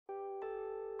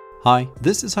Hi,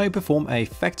 this is how you perform a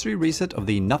factory reset of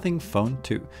the Nothing Phone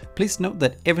 2. Please note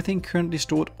that everything currently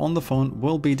stored on the phone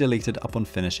will be deleted upon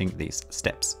finishing these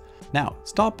steps. Now,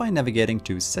 start by navigating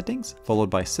to Settings,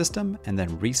 followed by System, and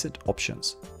then Reset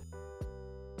Options.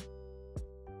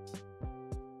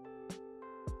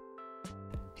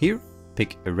 Here,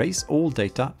 pick Erase All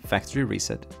Data Factory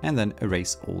Reset, and then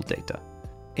Erase All Data.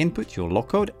 Input your lock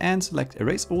code and select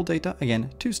Erase All Data again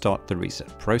to start the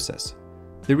reset process.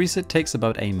 The reset takes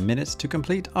about a minute to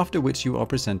complete, after which you are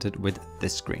presented with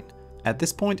this screen. At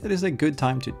this point, it is a good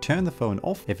time to turn the phone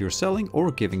off if you're selling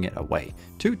or giving it away.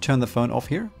 To turn the phone off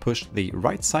here, push the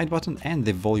right side button and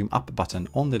the volume up button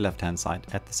on the left hand side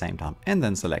at the same time, and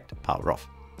then select power off.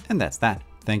 And that's that.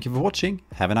 Thank you for watching.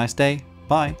 Have a nice day.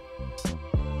 Bye.